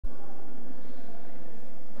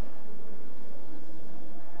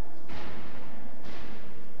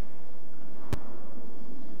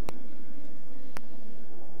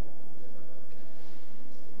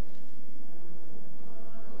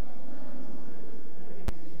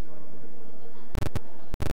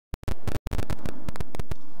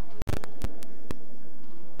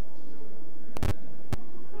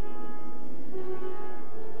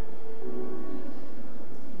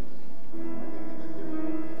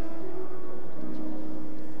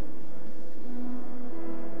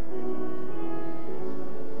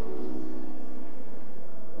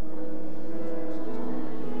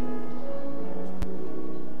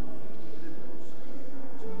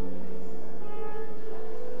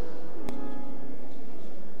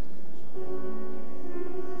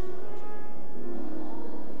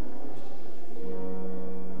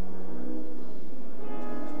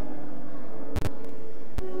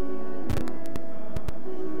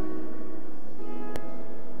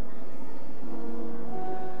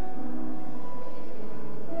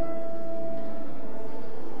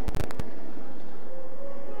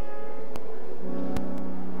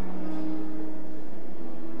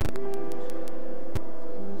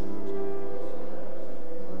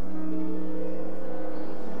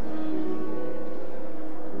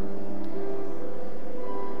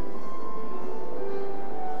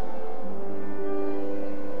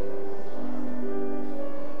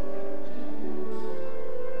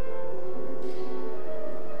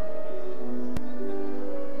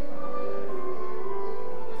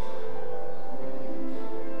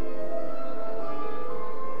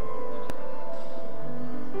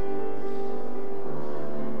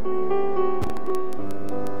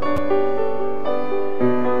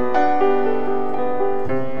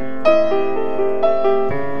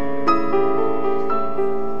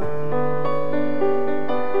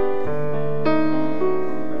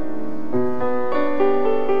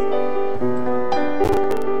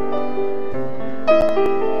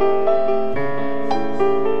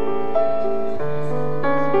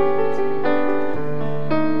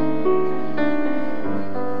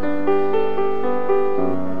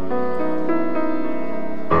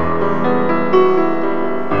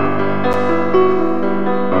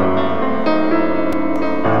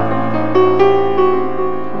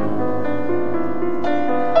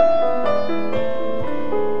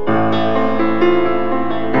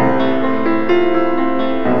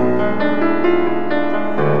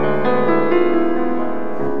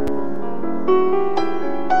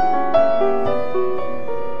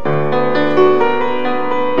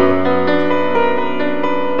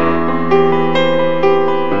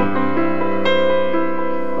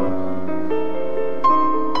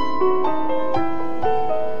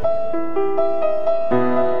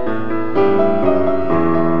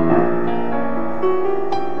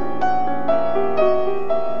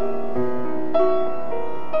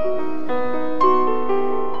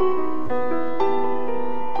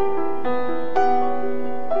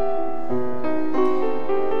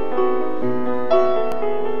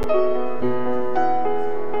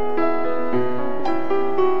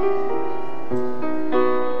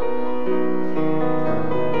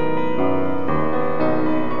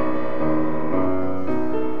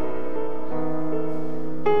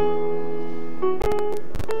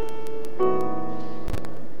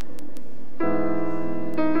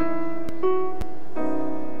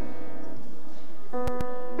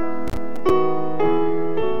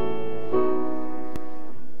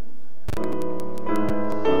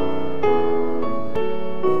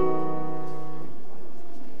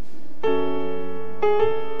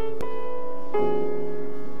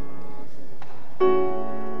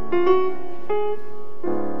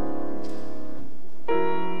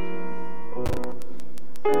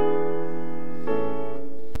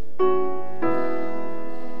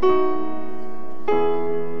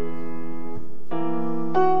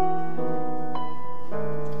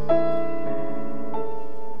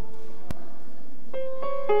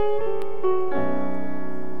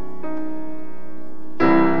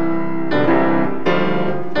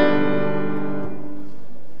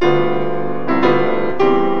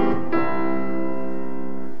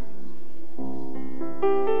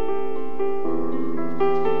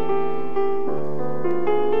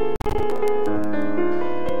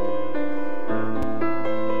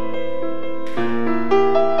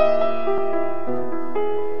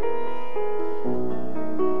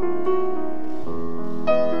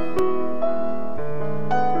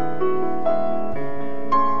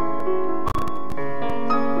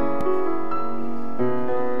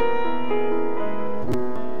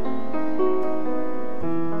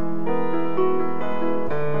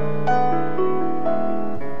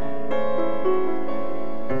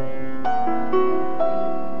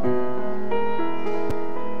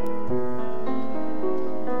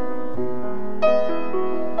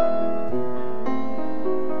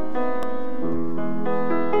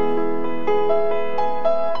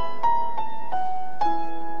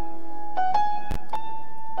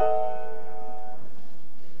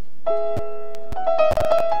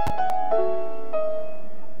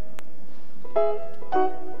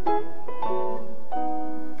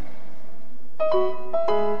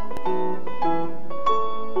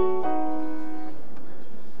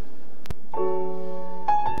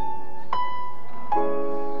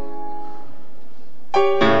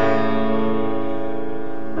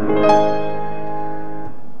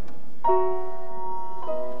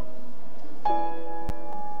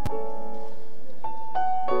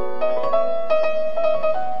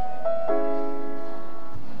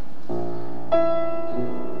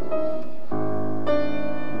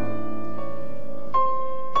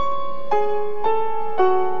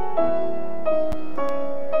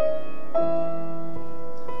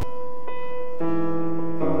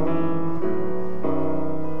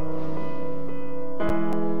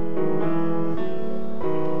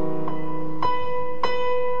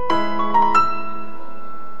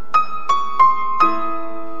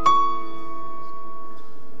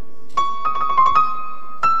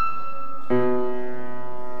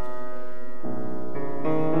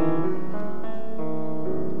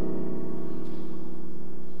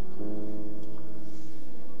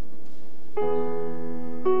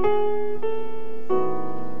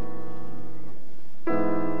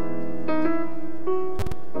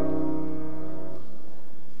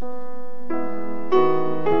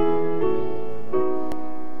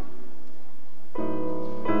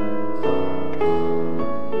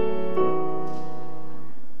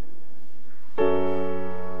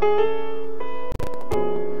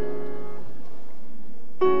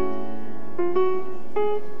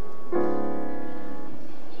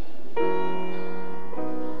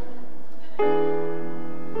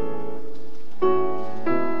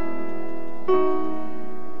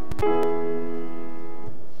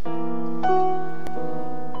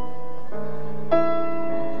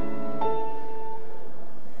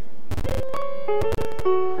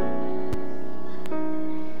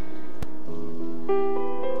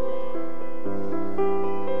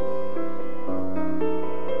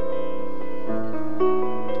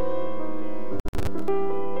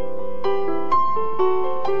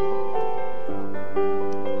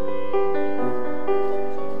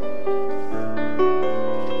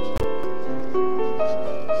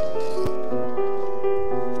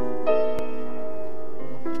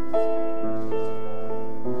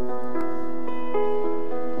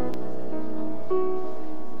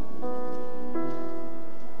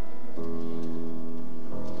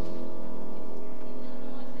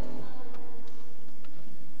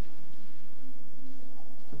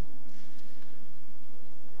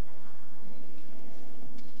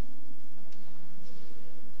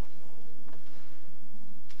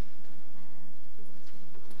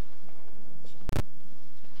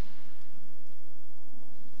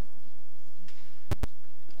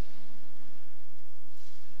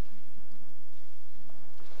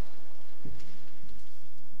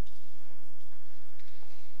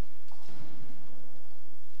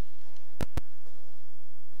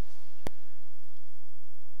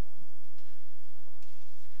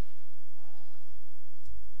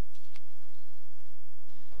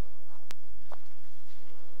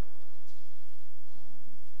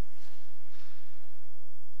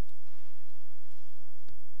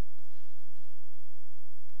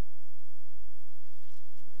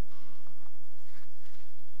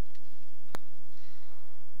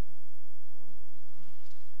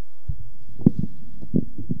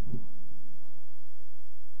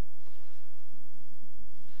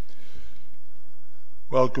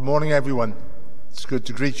Well, good morning, everyone. It's good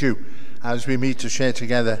to greet you as we meet to share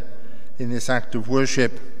together in this act of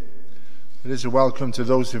worship. It is a welcome to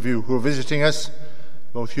those of you who are visiting us,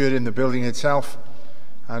 both here in the building itself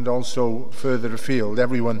and also further afield.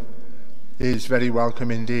 Everyone is very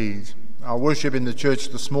welcome indeed. Our worship in the church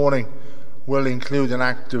this morning will include an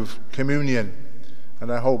act of communion,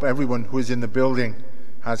 and I hope everyone who is in the building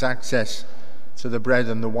has access to the bread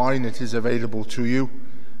and the wine. It is available to you.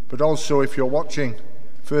 But also, if you're watching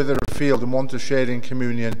further afield and want to share in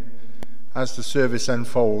communion as the service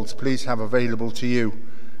unfolds, please have available to you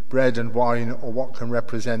bread and wine or what can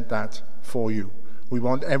represent that for you. We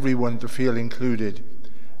want everyone to feel included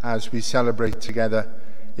as we celebrate together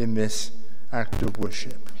in this act of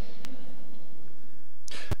worship.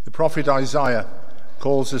 The prophet Isaiah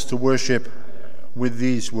calls us to worship with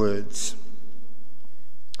these words.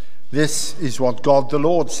 This is what God the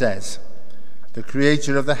Lord says, the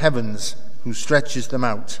creator of the heavens, who stretches them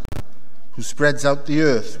out, who spreads out the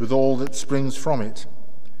earth with all that springs from it,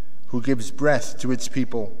 who gives breath to its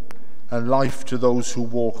people and life to those who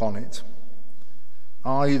walk on it.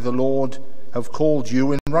 I, the Lord, have called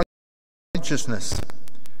you in righteousness.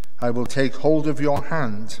 I will take hold of your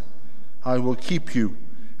hand. I will keep you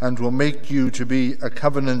and will make you to be a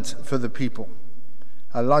covenant for the people,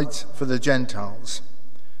 a light for the Gentiles,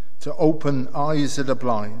 to open eyes that are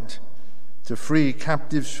blind, to free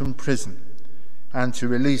captives from prison, and to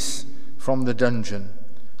release from the dungeon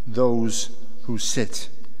those who sit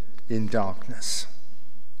in darkness.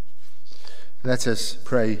 Let us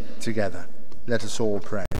pray together. Let us all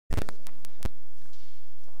pray.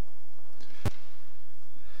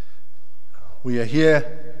 We are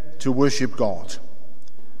here to worship God,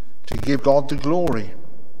 to give God the glory,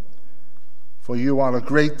 for you are a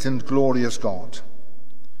great and glorious God.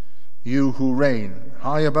 You who reign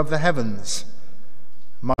high above the heavens,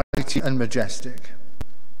 mighty and majestic.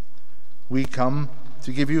 We come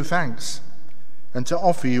to give you thanks and to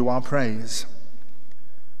offer you our praise.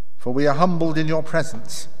 For we are humbled in your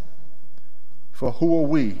presence. For who are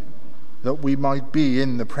we that we might be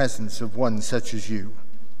in the presence of one such as you?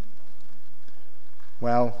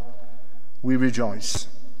 Well, we rejoice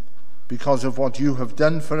because of what you have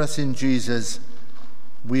done for us in Jesus.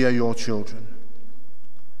 We are your children.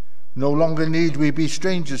 No longer need we be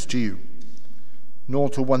strangers to you, nor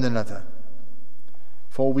to one another,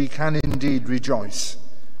 for we can indeed rejoice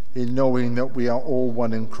in knowing that we are all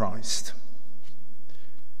one in Christ.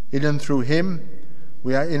 In and through him,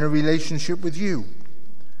 we are in a relationship with you,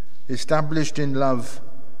 established in love,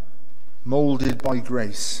 molded by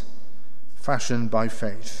grace, fashioned by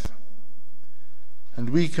faith. And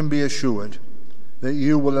we can be assured that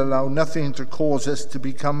you will allow nothing to cause us to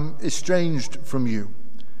become estranged from you.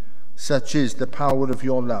 Such is the power of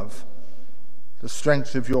your love, the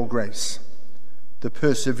strength of your grace, the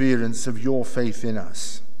perseverance of your faith in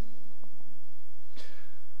us.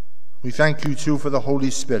 We thank you too for the Holy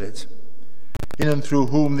Spirit, in and through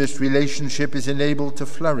whom this relationship is enabled to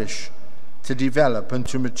flourish, to develop and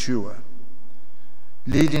to mature,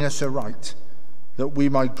 leading us aright that we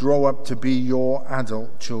might grow up to be your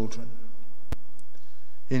adult children.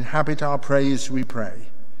 Inhabit our praise, we pray.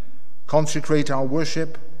 Consecrate our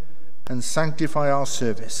worship and sanctify our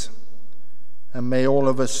service, and may all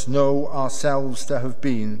of us know ourselves to have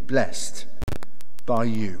been blessed by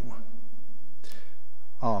you.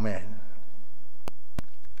 Amen.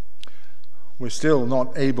 We're still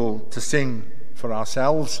not able to sing for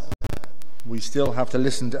ourselves. We still have to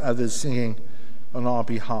listen to others singing on our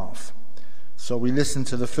behalf. So we listen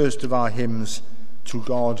to the first of our hymns, To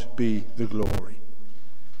God Be the Glory.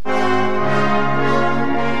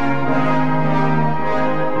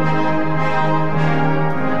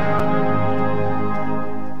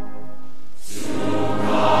 Sing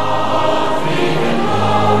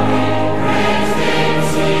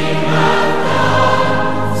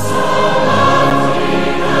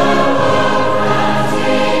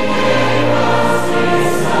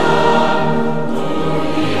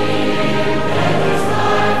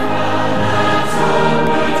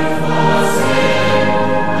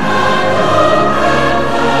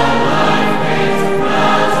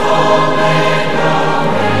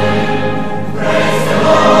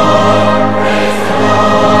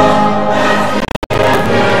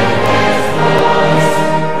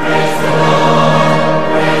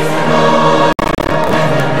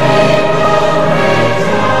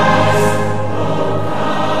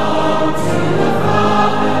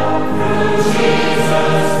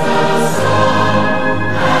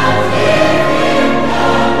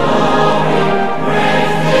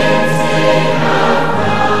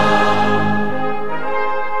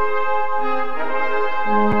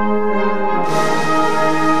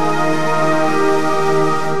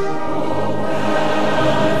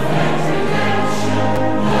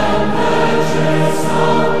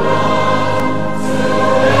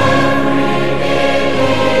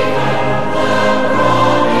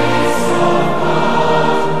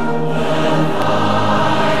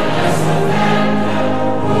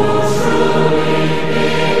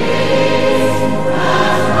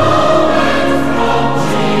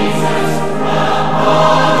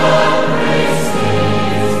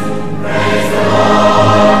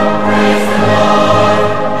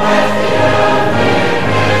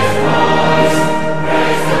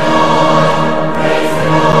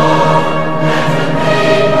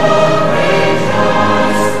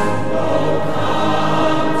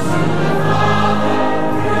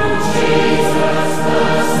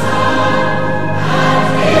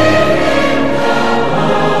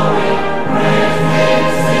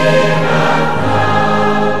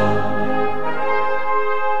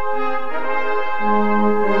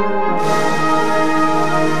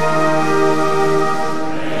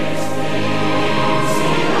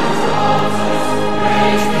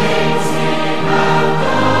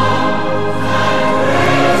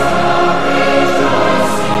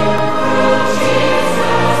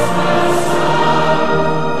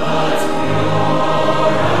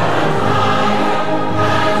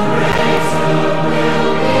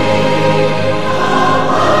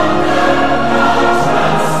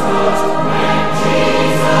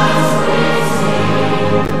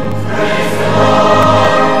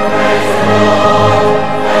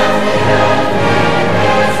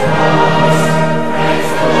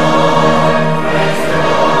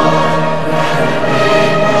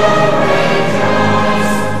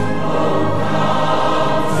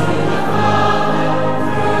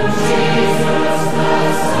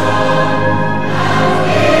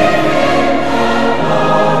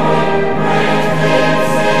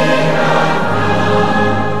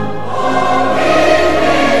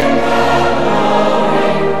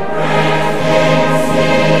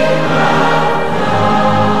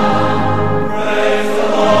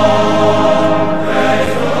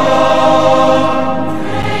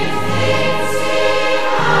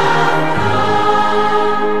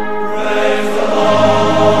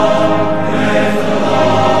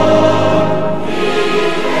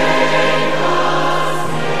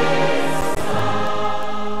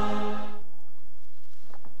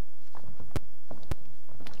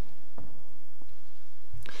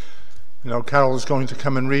Now Carol is going to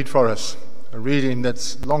come and read for us, a reading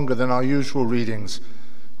that's longer than our usual readings,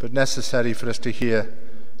 but necessary for us to hear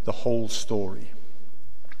the whole story.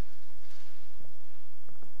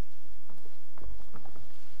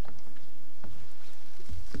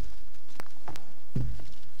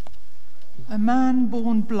 A man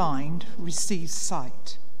born blind receives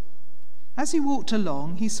sight. As he walked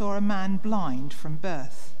along, he saw a man blind from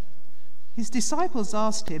birth. His disciples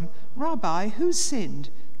asked him, "Rabbi, who sinned,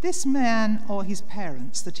 this man or his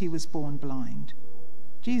parents, that he was born blind?"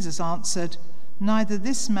 Jesus answered, "Neither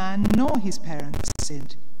this man nor his parents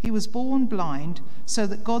sinned. He was born blind so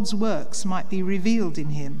that God's works might be revealed in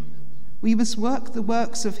him. We must work the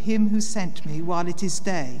works of him who sent me while it is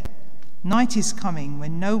day. Night is coming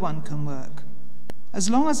when no one can work. As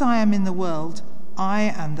long as I am in the world, I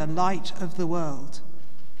am the light of the world."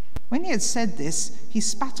 When he had said this, he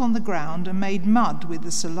spat on the ground and made mud with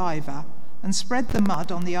the saliva and spread the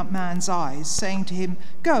mud on the man's eyes, saying to him,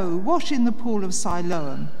 "Go, wash in the pool of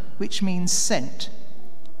Siloam," which means sent.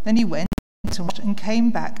 Then he went and came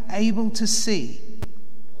back able to see.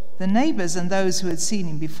 The neighbors and those who had seen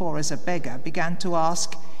him before as a beggar began to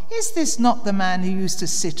ask, "Is this not the man who used to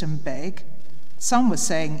sit and beg?" Some were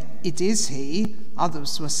saying, "It is he."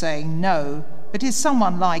 Others were saying, "No, but is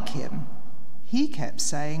someone like him?" He kept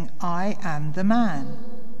saying, "I am the man."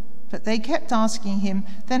 But they kept asking him,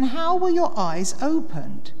 "Then how were your eyes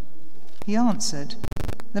opened?" He answered,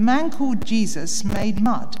 "The man called Jesus made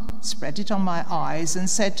mud, spread it on my eyes, and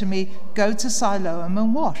said to me, 'Go to Siloam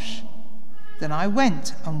and wash.' Then I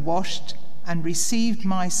went and washed and received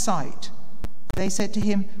my sight." They said to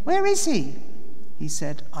him, "Where is he?" He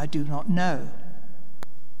said, "I do not know."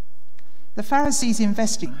 The Pharisees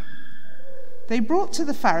investigated. They brought to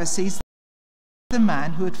the Pharisees the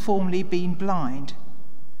man who had formerly been blind.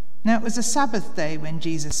 Now it was a Sabbath day when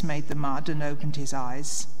Jesus made the mud and opened his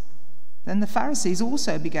eyes. Then the Pharisees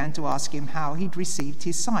also began to ask him how he'd received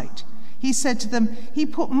his sight. He said to them, "He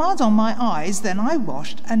put mud on my eyes, then I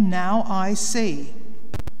washed, and now I see."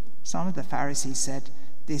 Some of the Pharisees said,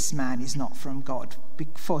 "This man is not from God,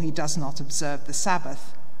 for he does not observe the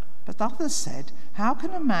Sabbath." But others said, "How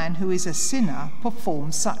can a man who is a sinner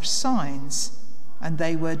perform such signs?" And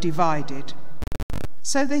they were divided.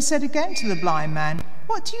 So they said again to the blind man,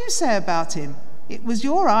 "What do you say about him? It was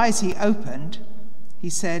your eyes he opened." He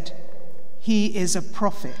said, "He is a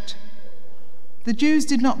prophet." The Jews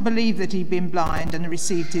did not believe that he'd been blind and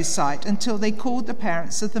received his sight until they called the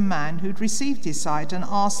parents of the man who'd received his sight and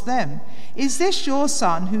asked them, "Is this your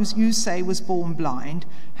son who you say was born blind?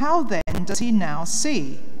 How then does he now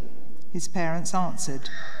see?" His parents answered,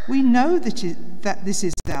 "We know that this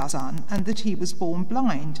is our son and that he was born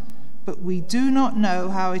blind, but we do not know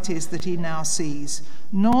how it is that he now sees,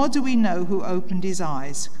 nor do we know who opened his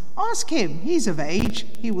eyes. Ask him, he's of age,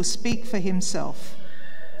 he will speak for himself."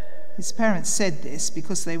 His parents said this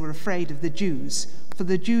because they were afraid of the Jews, for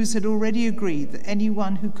the Jews had already agreed that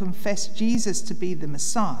anyone who confessed Jesus to be the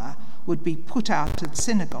Messiah would be put out of the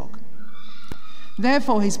synagogue.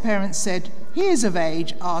 Therefore his parents said, "He is of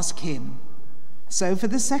age, ask him." So for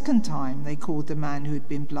the second time they called the man who had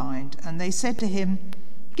been blind, and they said to him,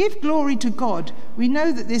 "Give glory to God. We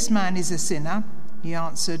know that this man is a sinner." He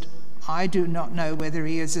answered, "I do not know whether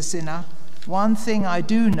he is a sinner. One thing I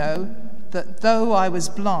do know, that though I was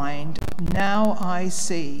blind, now I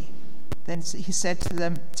see." Then he said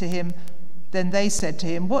to him,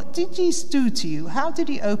 "What did he do to you? How did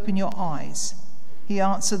he open your eyes?" He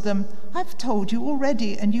answered them, "I've told you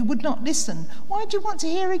already, and you would not listen. Why do you want to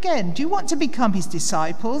hear again? Do you want to become his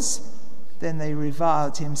disciples?" Then they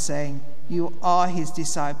reviled him, saying, "You are his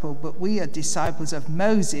disciple, but we are disciples of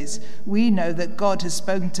Moses. We know that God has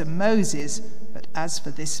spoken to Moses, but as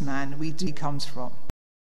for this man, we do he comes from."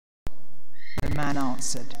 The man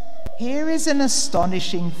answered, "Here is an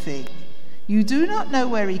astonishing thing. You do not know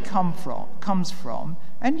where he comes from,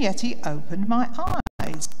 and yet he opened my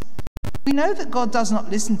eyes. We know that God does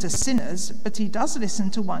not listen to sinners, but he does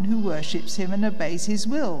listen to one who worships him and obeys his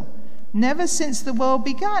will. Never since the world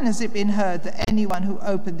began has it been heard that anyone who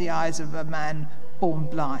opened the eyes of a man born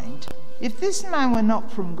blind. If this man were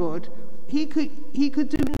not from God, he could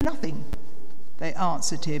do nothing." They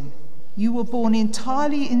answered him, "You were born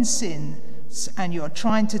entirely in sin, and you are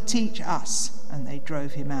trying to teach us." And they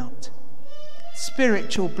drove him out.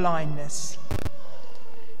 Spiritual blindness.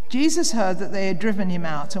 Jesus heard that they had driven him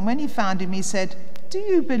out, and when he found him, he said, "Do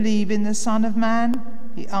you believe in the Son of Man?"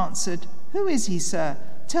 He answered, "Who is he, sir?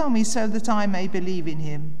 Tell me so that I may believe in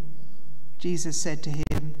him." Jesus said to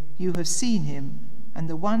him, "You have seen him, and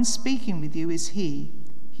the one speaking with you is he."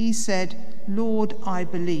 He said, "Lord, I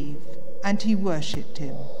believe," and he worshipped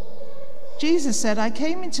him. Jesus said, I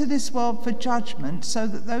came into this world for judgment, so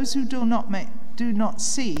that those who do not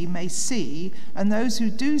see may see, and those who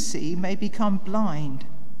do see may become blind.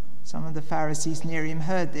 Some of the Pharisees near him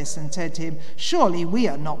heard this and said to him, Surely we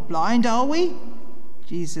are not blind, are we?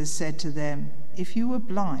 Jesus said to them, If you were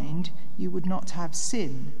blind, you would not have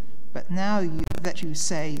sin. But now that you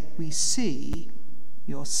say, we see,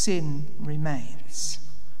 your sin remains.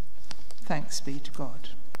 Thanks be to God.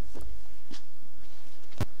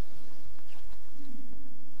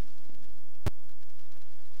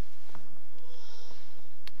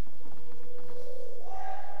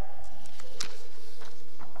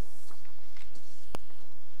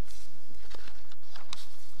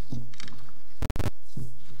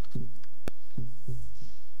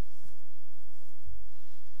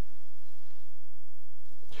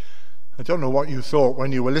 I don't know what you thought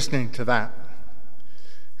when you were listening to that.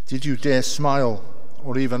 Did you dare smile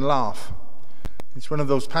or even laugh? It's one of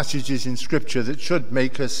those passages in Scripture that should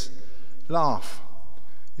make us laugh.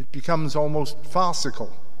 It becomes almost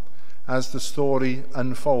farcical as the story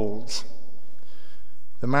unfolds.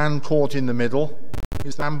 The man caught in the middle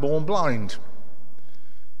is the man born blind.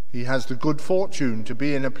 He has the good fortune to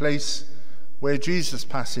be in a place where Jesus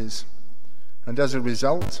passes, and as a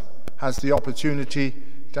result has the opportunity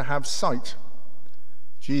to have sight.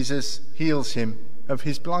 Jesus heals him of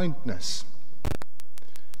his blindness.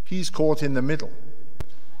 He's caught in the middle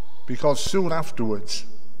because soon afterwards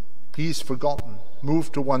he's forgotten,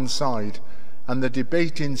 moved to one side, and the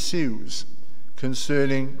debate ensues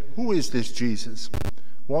concerning who is this Jesus?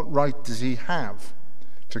 What right does he have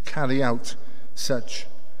to carry out such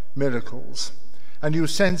miracles? And you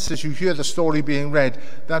sense, as you hear the story being read,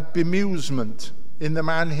 that bemusement in the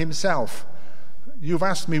man himself. You've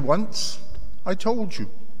asked me once, I told you.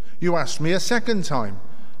 You asked me a second time,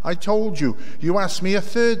 I told you. You asked me a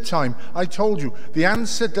third time, I told you. The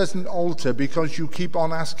answer doesn't alter because you keep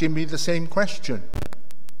on asking me the same question.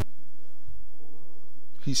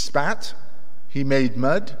 He spat, he made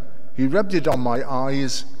mud, he rubbed it on my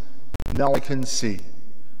eyes. Now I can see.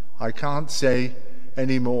 I can't say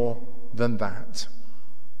any more than that.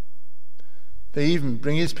 They even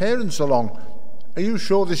bring his parents along. Are you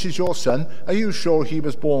sure this is your son? Are you sure he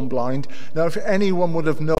was born blind? Now, if anyone would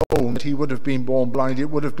have known that he would have been born blind, it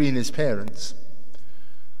would have been his parents.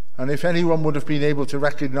 And if anyone would have been able to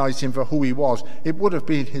recognize him for who he was, it would have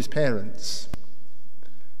been his parents.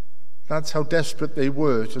 That's how desperate they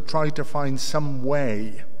were to try to find some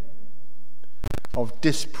way of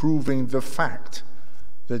disproving the fact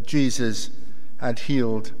that Jesus had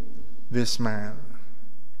healed this man.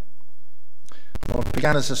 What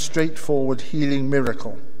began as a straightforward healing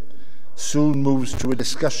miracle soon moves to a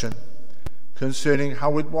discussion concerning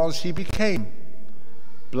how it was he became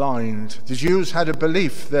blind. The Jews had a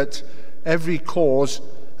belief that every cause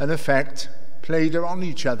and effect played on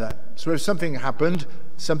each other. So if something happened,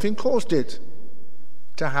 something caused it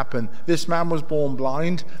to happen. This man was born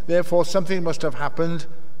blind, therefore something must have happened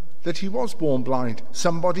that he was born blind.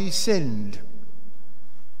 Somebody sinned.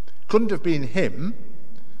 Couldn't have been him,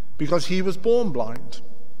 because he was born blind.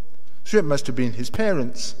 So it must have been his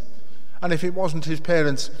parents. And if it wasn't his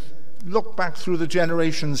parents, look back through the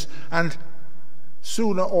generations, and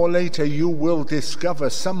sooner or later you will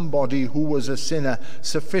discover somebody who was a sinner,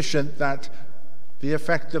 sufficient that the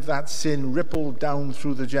effect of that sin rippled down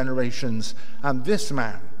through the generations. And this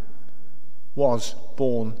man was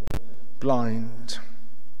born blind.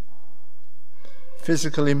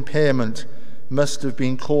 Physical impairment must have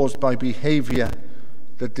been caused by behavior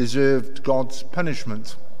that deserved God's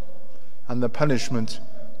punishment, and the punishment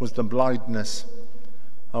was the blindness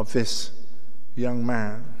of this young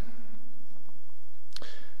man.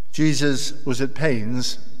 Jesus was at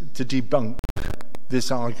pains to debunk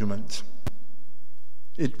this argument.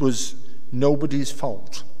 It was nobody's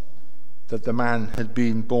fault that the man had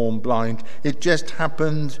been born blind. It just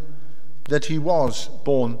happened that he was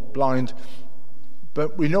born blind.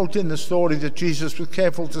 But we note in the story that Jesus was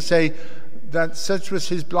careful to say that such was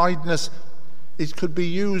his blindness, it could be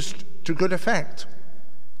used to good effect.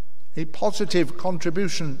 A positive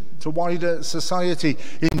contribution to wider society,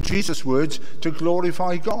 in Jesus' words, to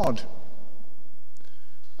glorify God.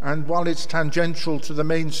 And while it's tangential to the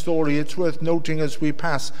main story, it's worth noting as we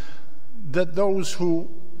pass that those who,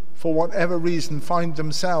 for whatever reason, find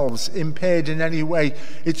themselves impaired in any way,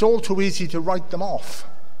 it's all too easy to write them off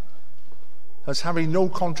as having no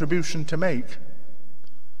contribution to make,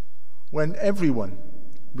 when everyone,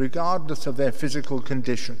 regardless of their physical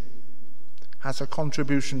condition, has a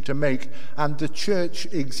contribution to make, and the church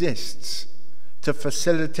exists to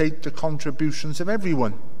facilitate the contributions of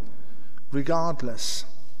everyone, regardless.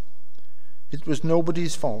 It was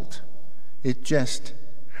nobody's fault. It just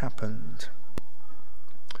happened.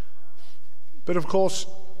 But of course,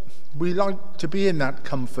 we like to be in that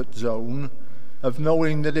comfort zone of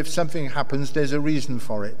knowing that if something happens, there's a reason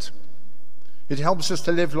for it. It helps us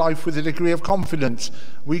to live life with a degree of confidence.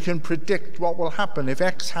 We can predict what will happen. If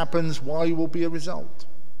X happens, Y will be a result.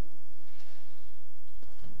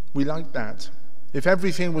 We like that. If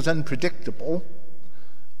everything was unpredictable,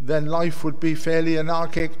 then life would be fairly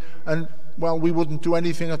anarchic and, well, we wouldn't do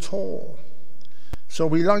anything at all. So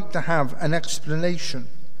we like to have an explanation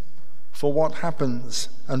for what happens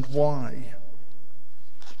and why.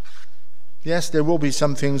 Yes, there will be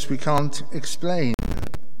some things we can't explain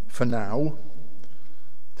for now.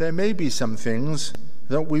 There may be some things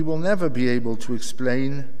that we will never be able to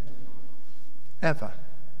explain ever.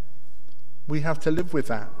 We have to live with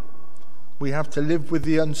that. We have to live with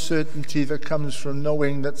the uncertainty that comes from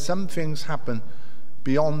knowing that some things happen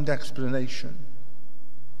beyond explanation.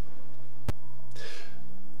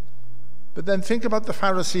 But then think about the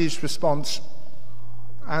Pharisees' response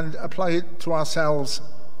and apply it to ourselves,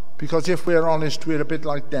 because if we're honest, we're a bit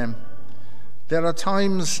like them. There are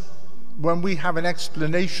times when we have an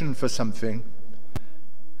explanation for something,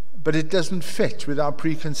 but it doesn't fit with our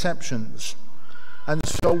preconceptions, and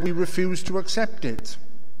so we refuse to accept it.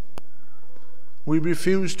 We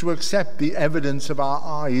refuse to accept the evidence of our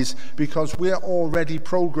eyes because we're already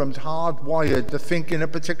programmed, hardwired to think in a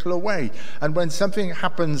particular way. And when something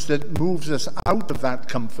happens that moves us out of that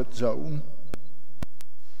comfort zone,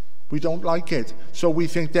 we don't like it. So we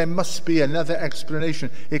think there must be another explanation.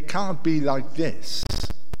 It can't be like this,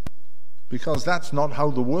 because that's not how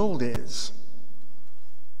the world is.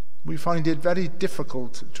 We find it very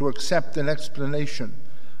difficult to accept an explanation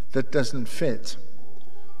that doesn't fit.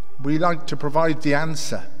 We like to provide the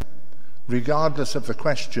answer, regardless of the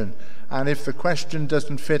question. And if the question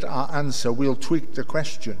doesn't fit our answer, we'll tweak the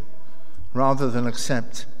question rather than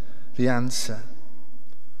accept the answer.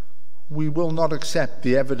 We will not accept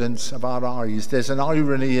the evidence of our eyes. There's an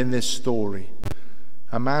irony in this story.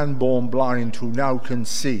 A man born blind who now can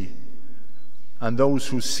see, and those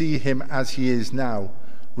who see him as he is now,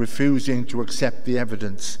 refusing to accept the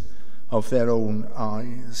evidence of their own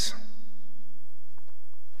eyes.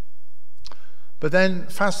 But then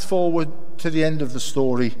fast forward to the end of the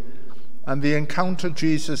story and the encounter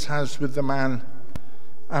Jesus has with the man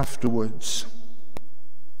afterwards.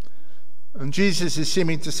 And Jesus is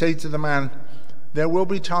seeming to say to the man, there will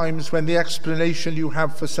be times when the explanation you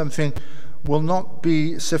have for something will not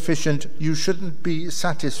be sufficient. You shouldn't be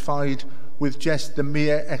satisfied with just the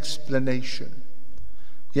mere explanation.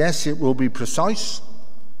 Yes, it will be precise,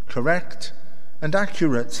 correct, and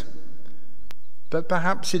accurate, but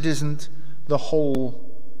perhaps it isn't the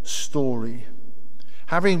whole story.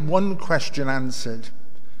 Having one question answered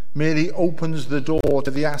merely opens the door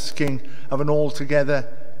to the asking of an altogether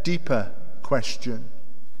deeper question.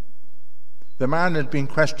 The man had been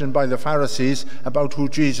questioned by the Pharisees about who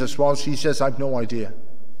Jesus was. He says, I've no idea.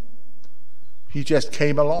 He just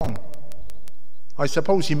came along. I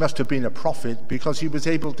suppose he must have been a prophet because he was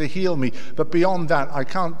able to heal me, but beyond that, I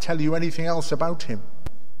can't tell you anything else about him.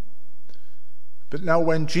 But now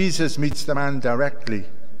when Jesus meets the man directly,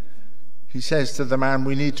 he says to the man,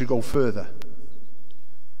 we need to go further.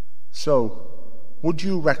 So, would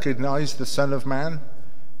you recognize the Son of Man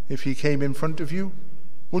if he came in front of you?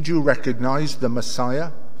 Would you recognize the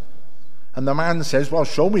Messiah? And the man says, well,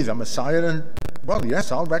 show me the Messiah, and, well,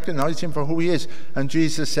 yes, I'll recognize him for who he is. And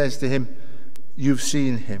Jesus says to him, you've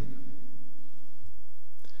seen him.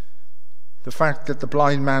 The fact that the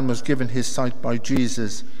blind man was given his sight by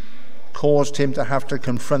Jesus caused him to have to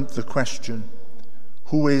confront the question,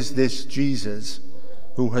 who is this Jesus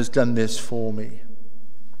who has done this for me?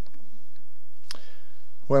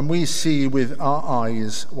 When we see with our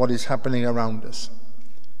eyes what is happening around us,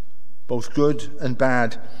 both good and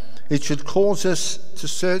bad, it should cause us to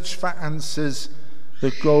search for answers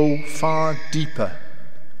that go far deeper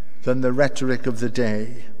than the rhetoric of the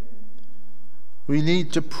day. We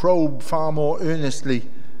need to probe far more earnestly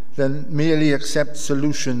than merely accept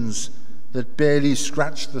solutions that barely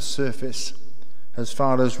scratch the surface as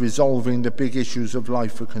far as resolving the big issues of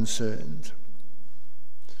life are concerned.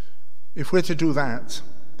 If we're to do that,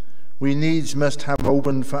 we needs must have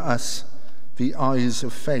opened for us the eyes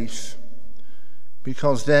of faith,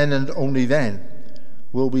 because then and only then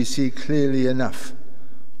will we see clearly enough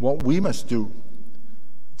what we must do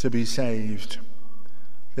to be saved.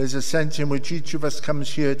 There's a sense in which each of us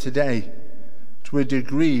comes here today to a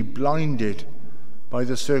degree blinded by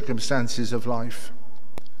the circumstances of life.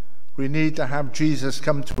 We need to have Jesus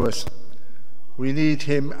come to us. We need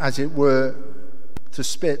him, as it were, to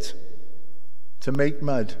spit, to make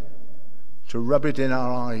mud, to rub it in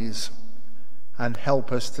our eyes and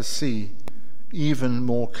help us to see even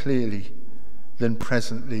more clearly than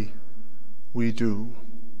presently we do.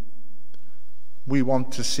 We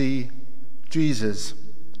want to see Jesus,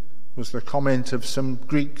 was the comment of some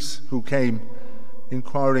Greeks who came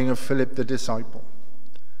inquiring of Philip the disciple.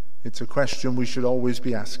 It's a question we should always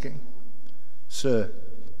be asking. Sir,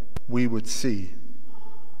 we would see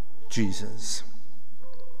Jesus.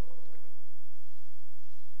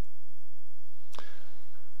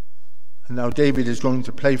 And now David is going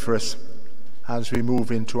to play for us as we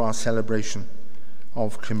move into our celebration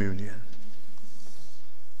of communion.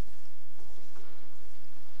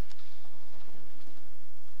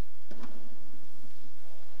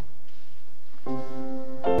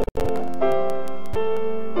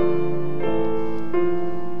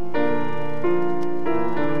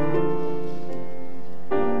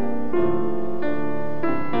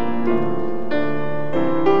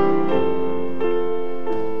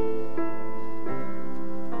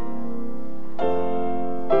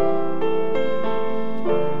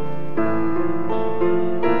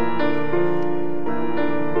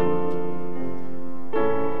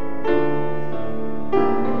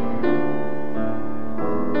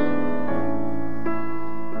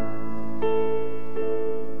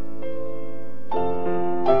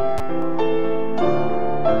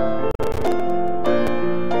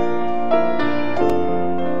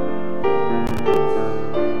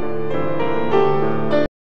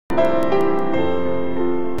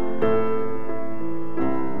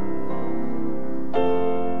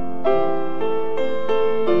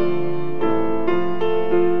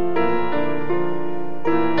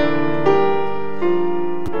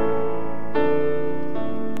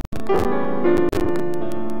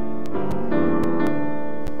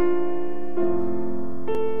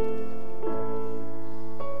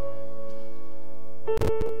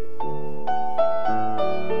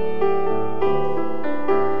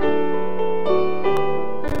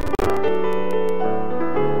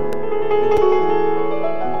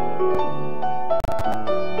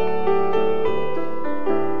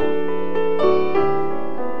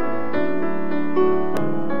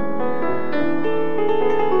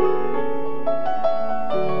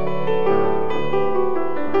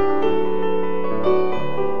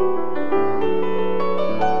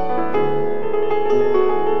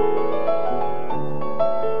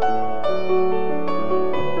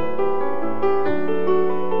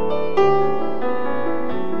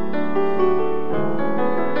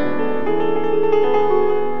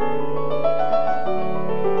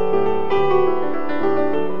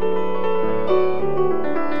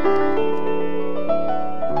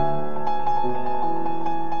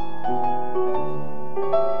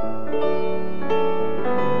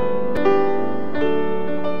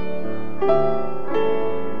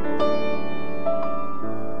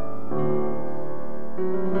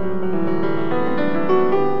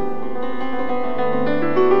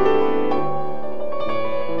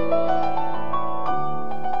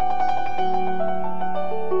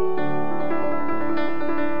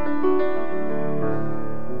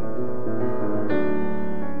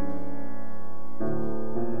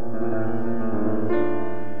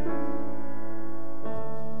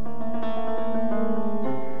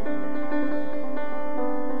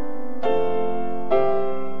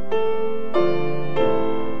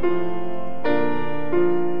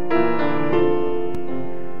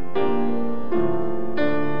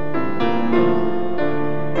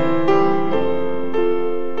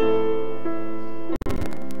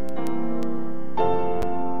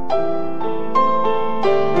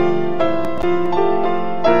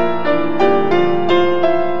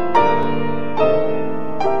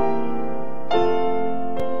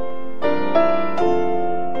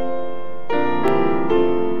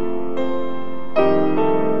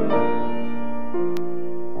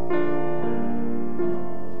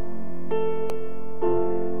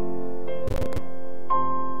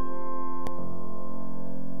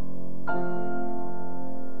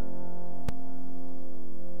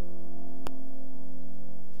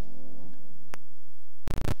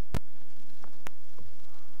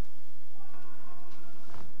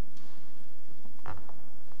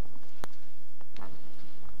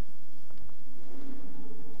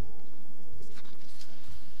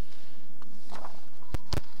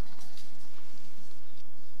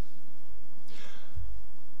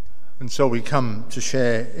 And so we come to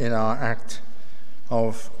share in our act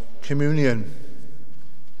of communion.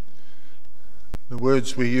 The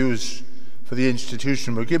words we use for the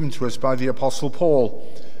institution were given to us by the Apostle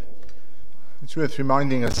Paul. It's worth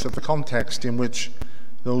reminding us of the context in which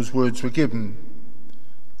those words were given.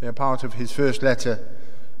 They're part of his first letter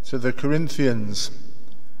to the Corinthians,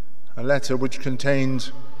 a letter which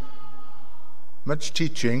contained much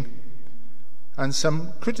teaching and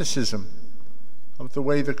some criticism of the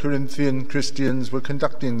way the Corinthian Christians were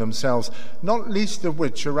conducting themselves, not least of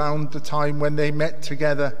which around the time when they met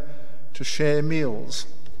together to share meals.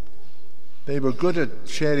 They were good at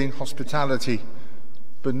sharing hospitality,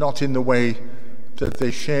 but not in the way that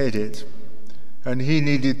they shared it. And he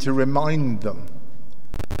needed to remind them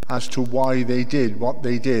as to why they did what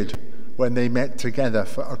they did when they met together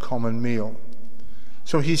for a common meal.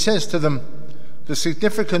 So he says to them, the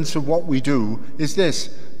significance of what we do is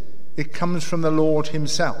this: it comes from the Lord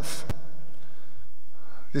himself.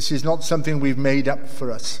 This is not something we've made up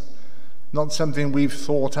for us, not something we've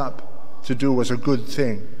thought up to do as a good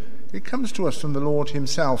thing. It comes to us from the Lord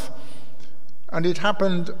himself. And it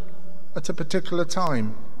happened at a particular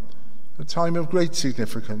time, a time of great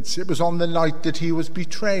significance. It was on the night that he was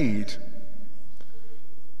betrayed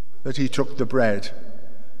that he took the bread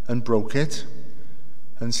and broke it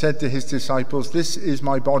and said to his disciples, "This is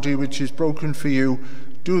my body which is broken for you.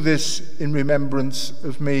 Do this in remembrance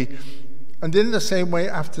of me." And in the same way,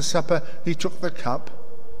 after supper, he took the cup,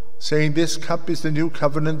 saying, "This cup is the new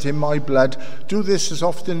covenant in my blood. Do this as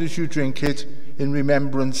often as you drink it in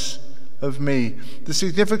remembrance of me." The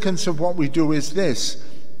significance of what we do is this.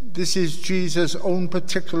 This is Jesus' own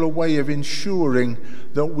particular way of ensuring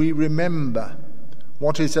that we remember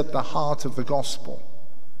what is at the heart of the gospel.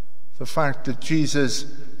 The fact that Jesus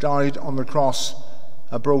died on the cross,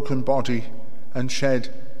 a broken body, and shed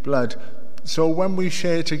blood. So when we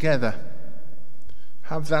share together,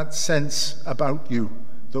 have that sense about you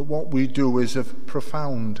that what we do is of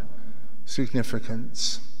profound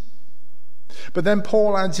significance. But then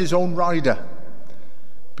Paul adds his own rider,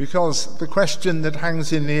 because the question that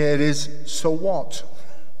hangs in the air is, so what?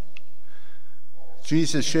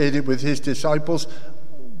 Jesus shared it with his disciples.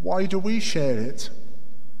 Why do we share it?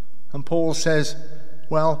 And Paul says,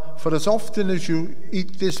 well, for as often as you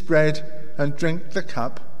eat this bread and drink the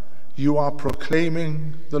cup, you are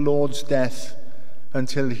proclaiming the Lord's death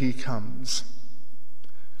until he comes.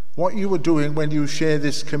 What you are doing when you share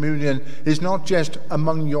this communion is not just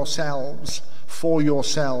among yourselves, for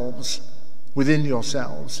yourselves, within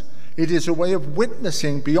yourselves. It is a way of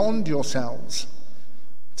witnessing beyond yourselves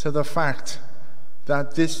to the fact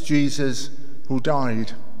that this Jesus who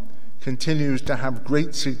died continues to have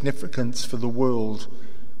great significance for the world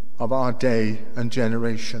of our day and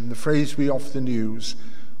generation. The phrase we often use,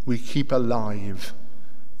 we keep alive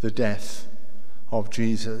the death of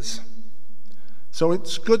Jesus. So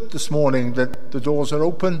it's good this morning that the doors are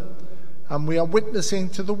open and we are witnessing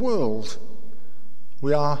to the world.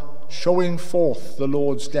 We are showing forth the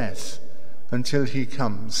Lord's death until he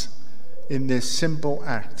comes in this simple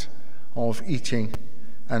act of eating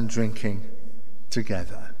and drinking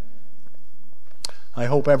together. I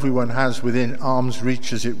hope everyone has within arm's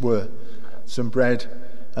reach, as it were, some bread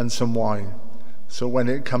and some wine, so when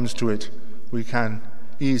it comes to it, we can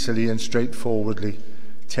easily and straightforwardly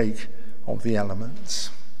take of the elements.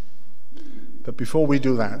 But before we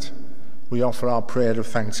do that, we offer our prayer of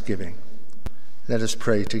thanksgiving. Let us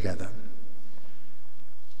pray together.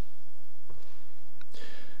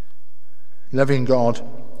 Loving God,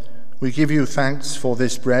 we give you thanks for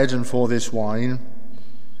this bread and for this wine,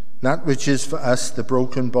 that which is for us the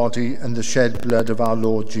broken body and the shed blood of our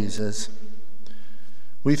Lord Jesus.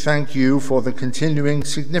 We thank you for the continuing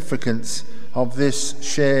significance of this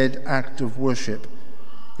shared act of worship,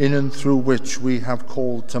 in and through which we have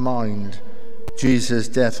called to mind Jesus'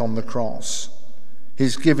 death on the cross,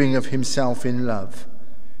 his giving of himself in love,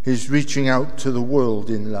 his reaching out to the world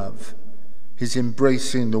in love, his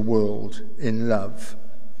embracing the world in love,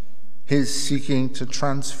 his seeking to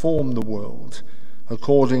transform the world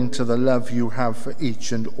according to the love you have for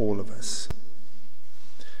each and all of us.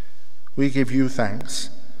 We give you thanks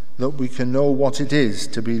that we can know what it is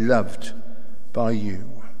to be loved by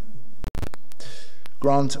you.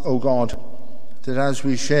 Grant, O God, that as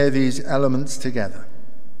we share these elements together,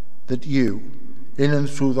 that you, in and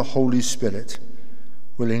through the Holy Spirit,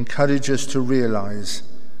 will encourage us to realize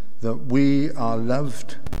that we are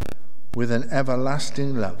loved with an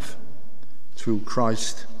everlasting love through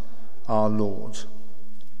Christ our Lord.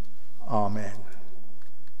 Amen.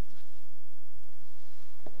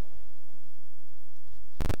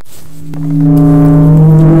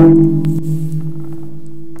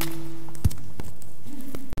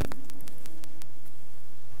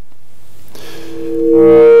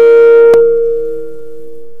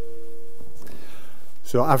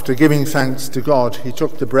 So after giving thanks to God, he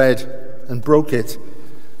took the bread and broke it,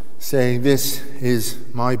 saying, "This is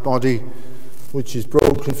my body, which is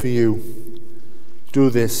broken for you. Do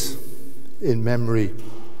this in memory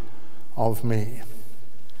of me.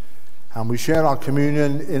 And we share our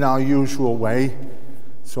communion in our usual way.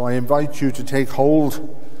 So I invite you to take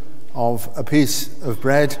hold of a piece of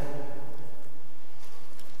bread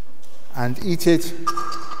and eat it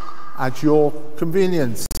at your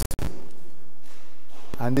convenience.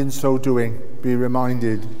 And in so doing, be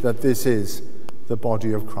reminded that this is the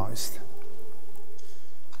body of Christ.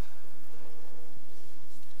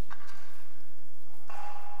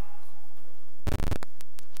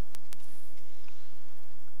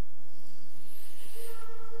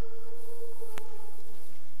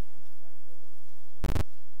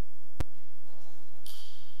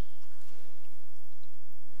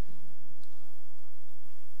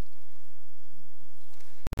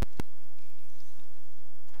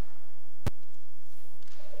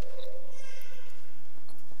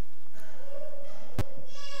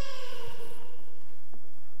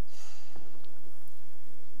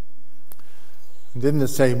 And in the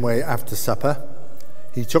same way, after supper,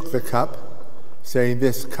 he took the cup, saying,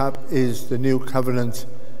 "This cup is the new covenant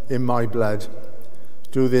in my blood.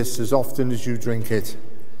 Do this as often as you drink it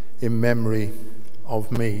in memory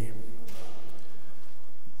of me."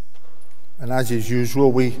 And as is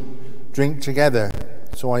usual, we drink together.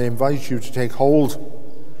 So I invite you to take hold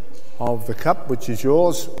of the cup which is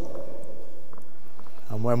yours.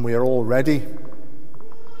 And when we are all ready,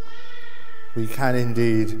 we can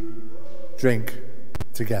indeed drink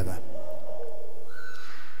together.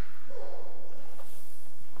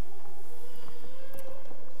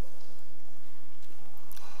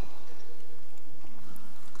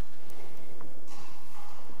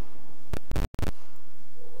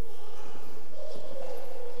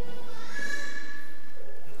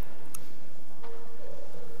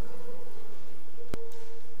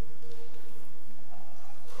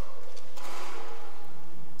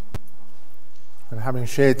 And having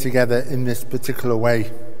shared together in this particular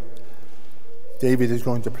way, David is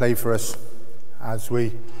going to play for us as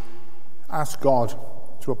we ask God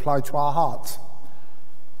to apply to our hearts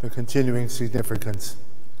the continuing significance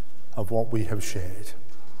of what we have shared.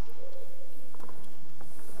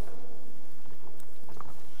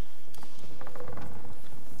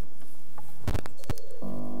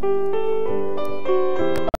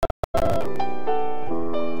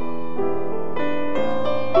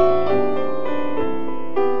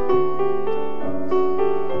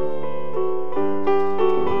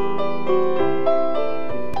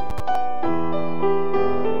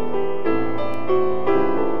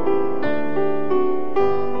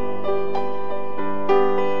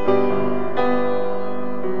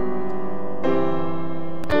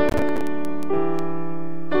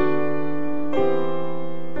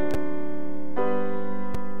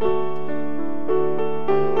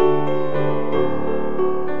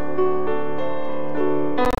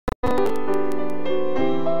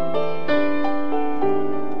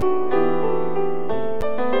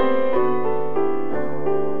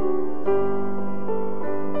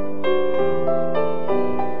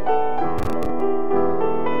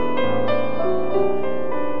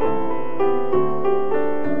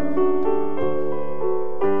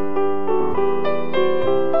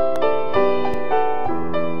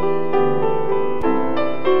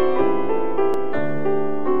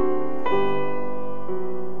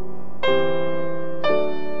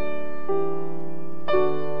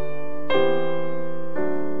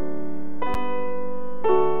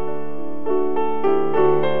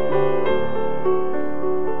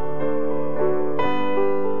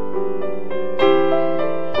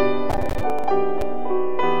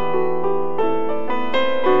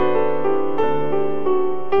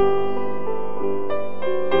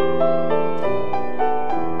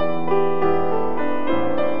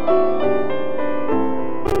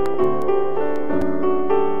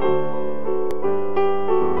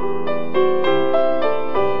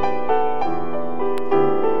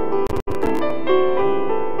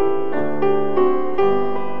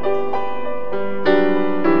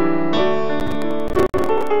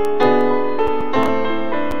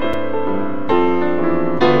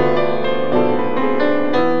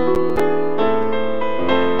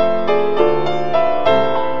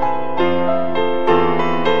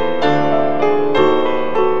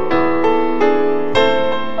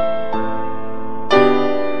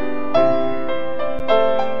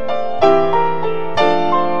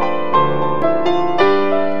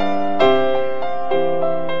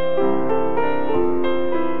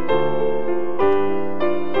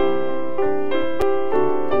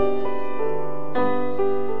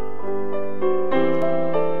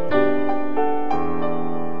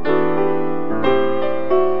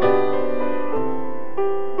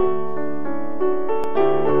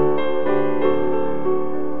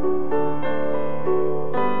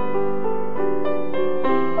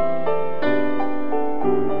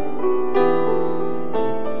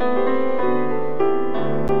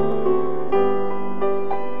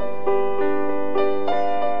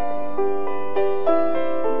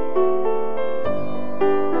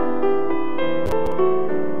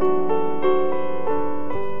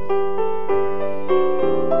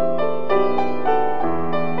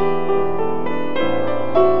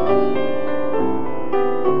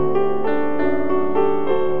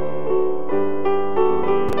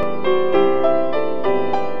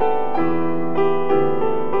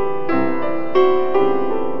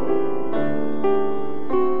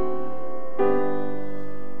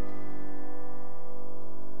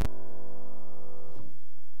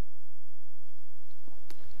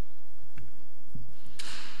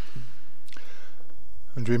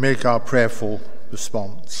 And we make our prayerful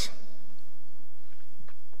response.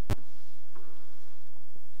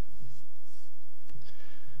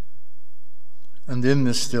 And in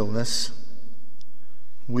this stillness,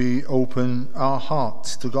 we open our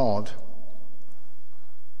hearts to God.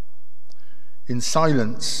 In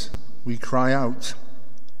silence, we cry out,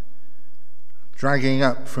 dragging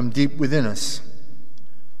up from deep within us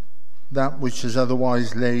that which has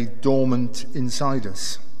otherwise laid dormant inside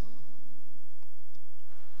us,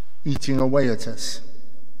 eating away at us,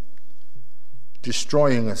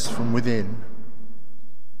 destroying us from within.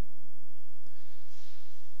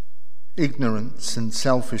 Ignorance and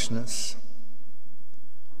selfishness,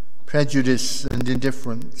 prejudice and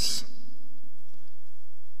indifference,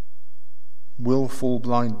 willful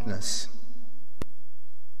blindness,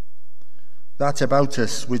 that about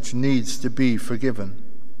us which needs to be forgiven,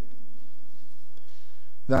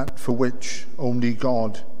 that for which only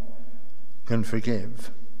God can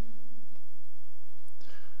forgive.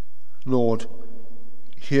 Lord,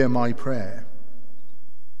 hear my prayer.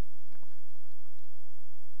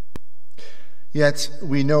 Yet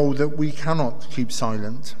we know that we cannot keep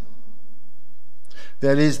silent.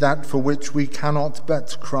 There is that for which we cannot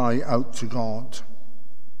but cry out to God.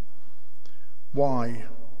 Why?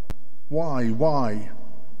 Why?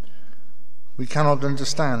 We cannot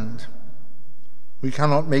understand. We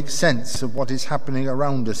cannot make sense of what is happening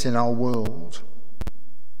around us in our world.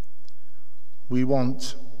 We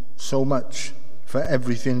want so much for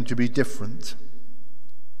everything to be different.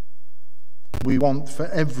 We want for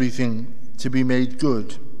everything to be made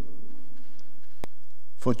good,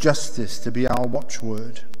 for justice to be our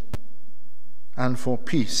watchword, and for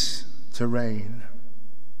peace to reign.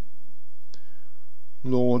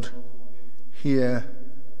 Lord, hear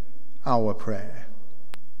our prayer.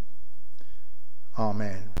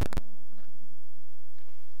 Amen.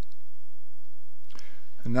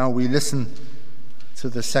 And now we listen to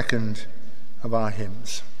the second of our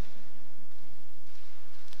hymns.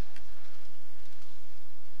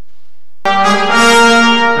 Amen.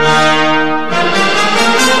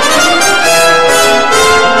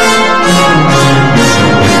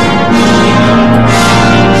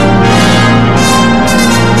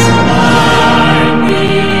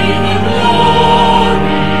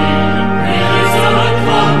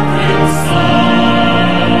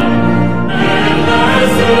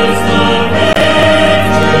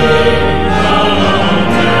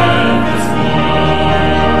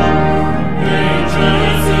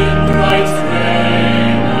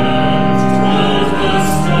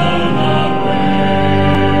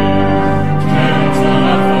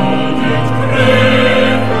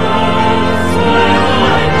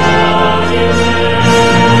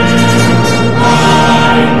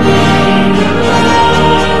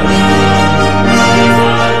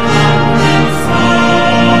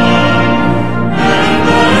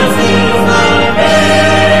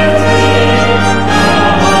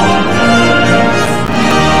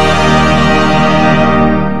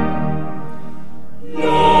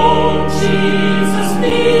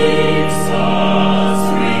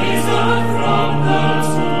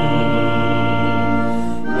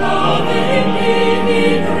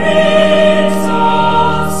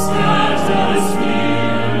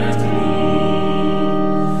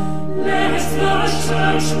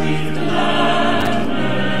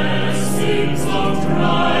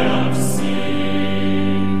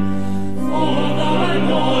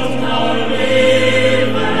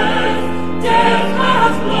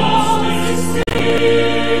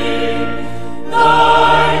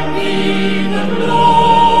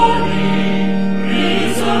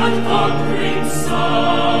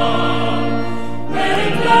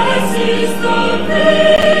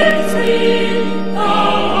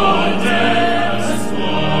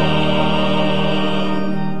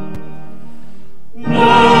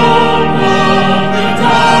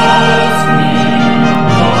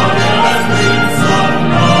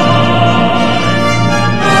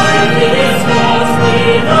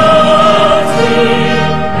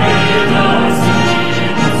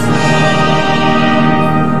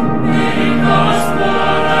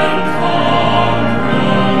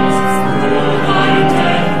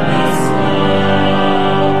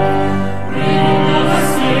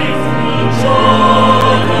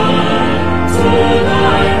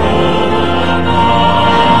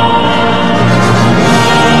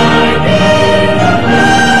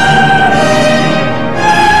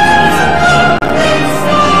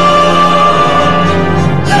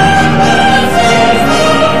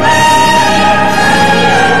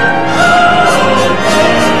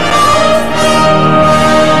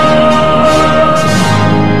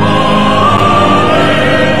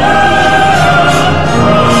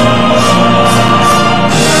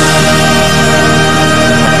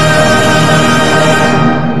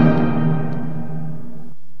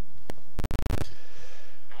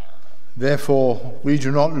 Therefore, we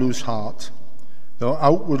do not lose heart. Though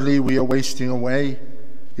outwardly we are wasting away,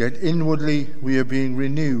 yet inwardly we are being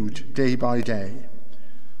renewed day by day.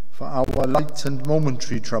 For our light and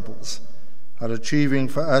momentary troubles are achieving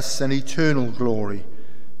for us an eternal glory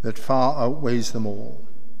that far outweighs them all.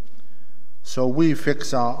 So we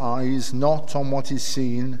fix our eyes not on what is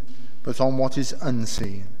seen, but on what is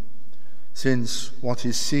unseen, since what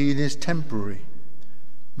is seen is temporary,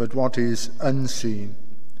 but what is unseen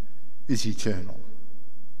is eternal.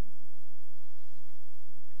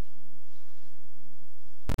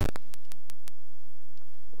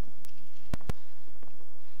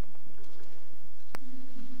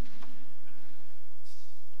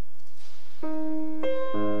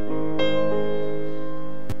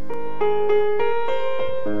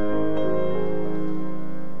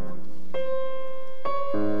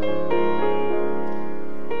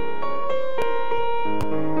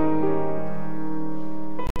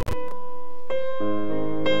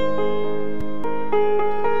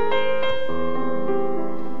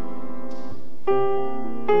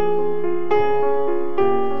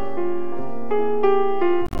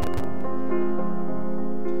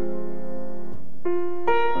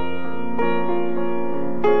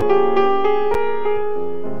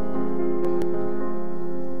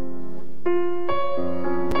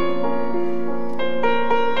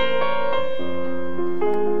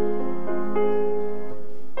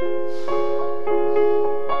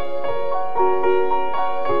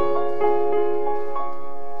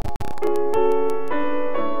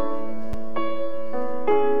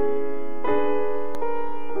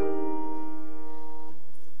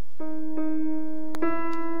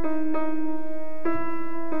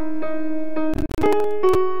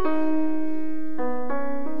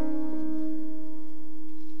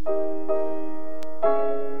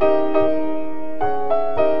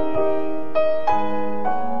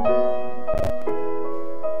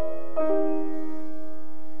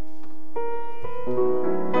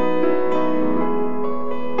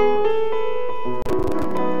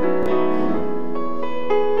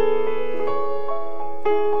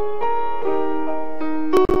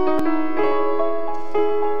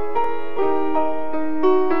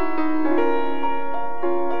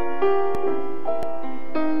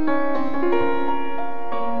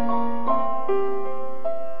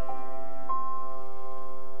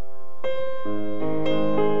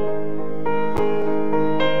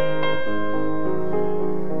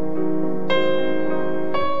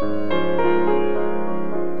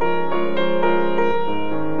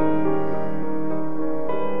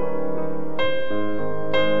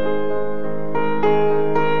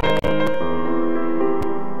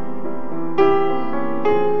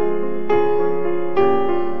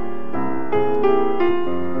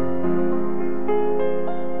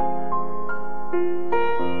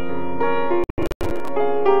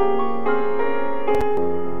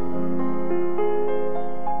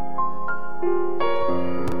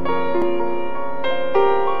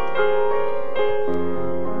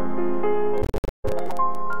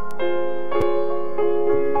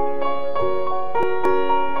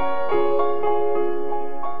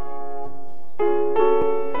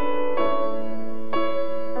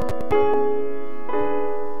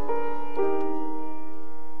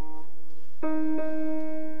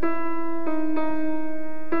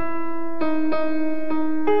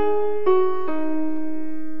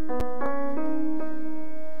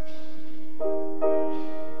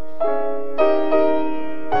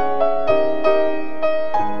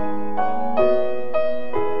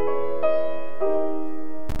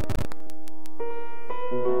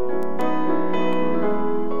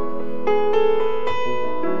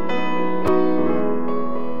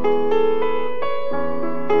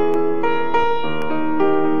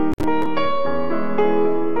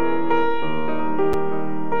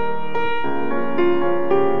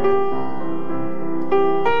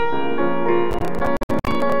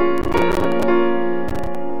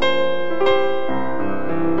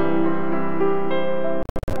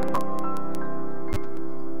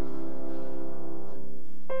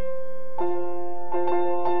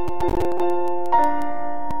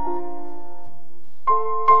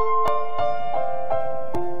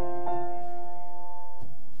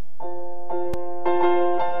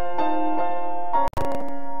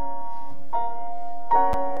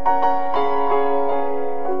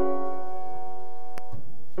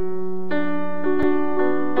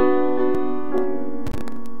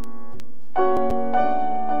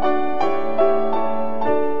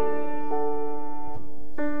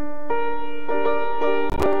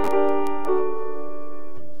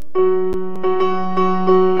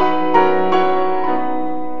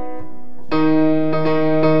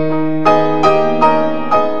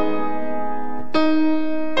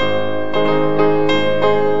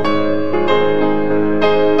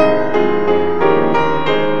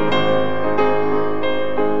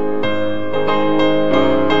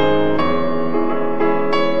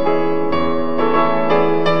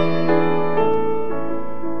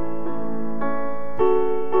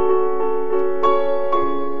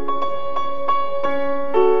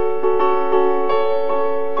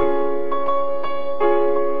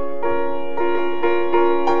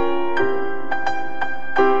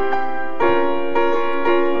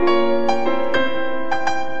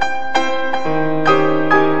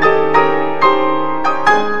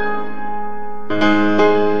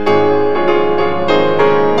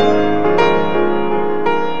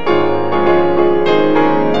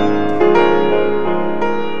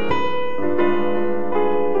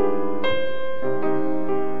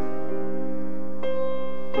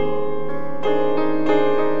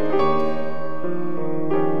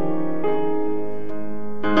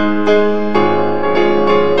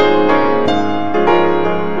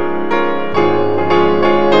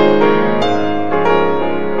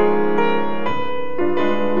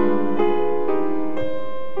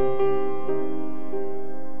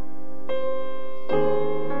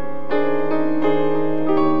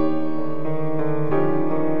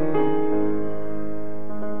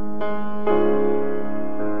 Amen.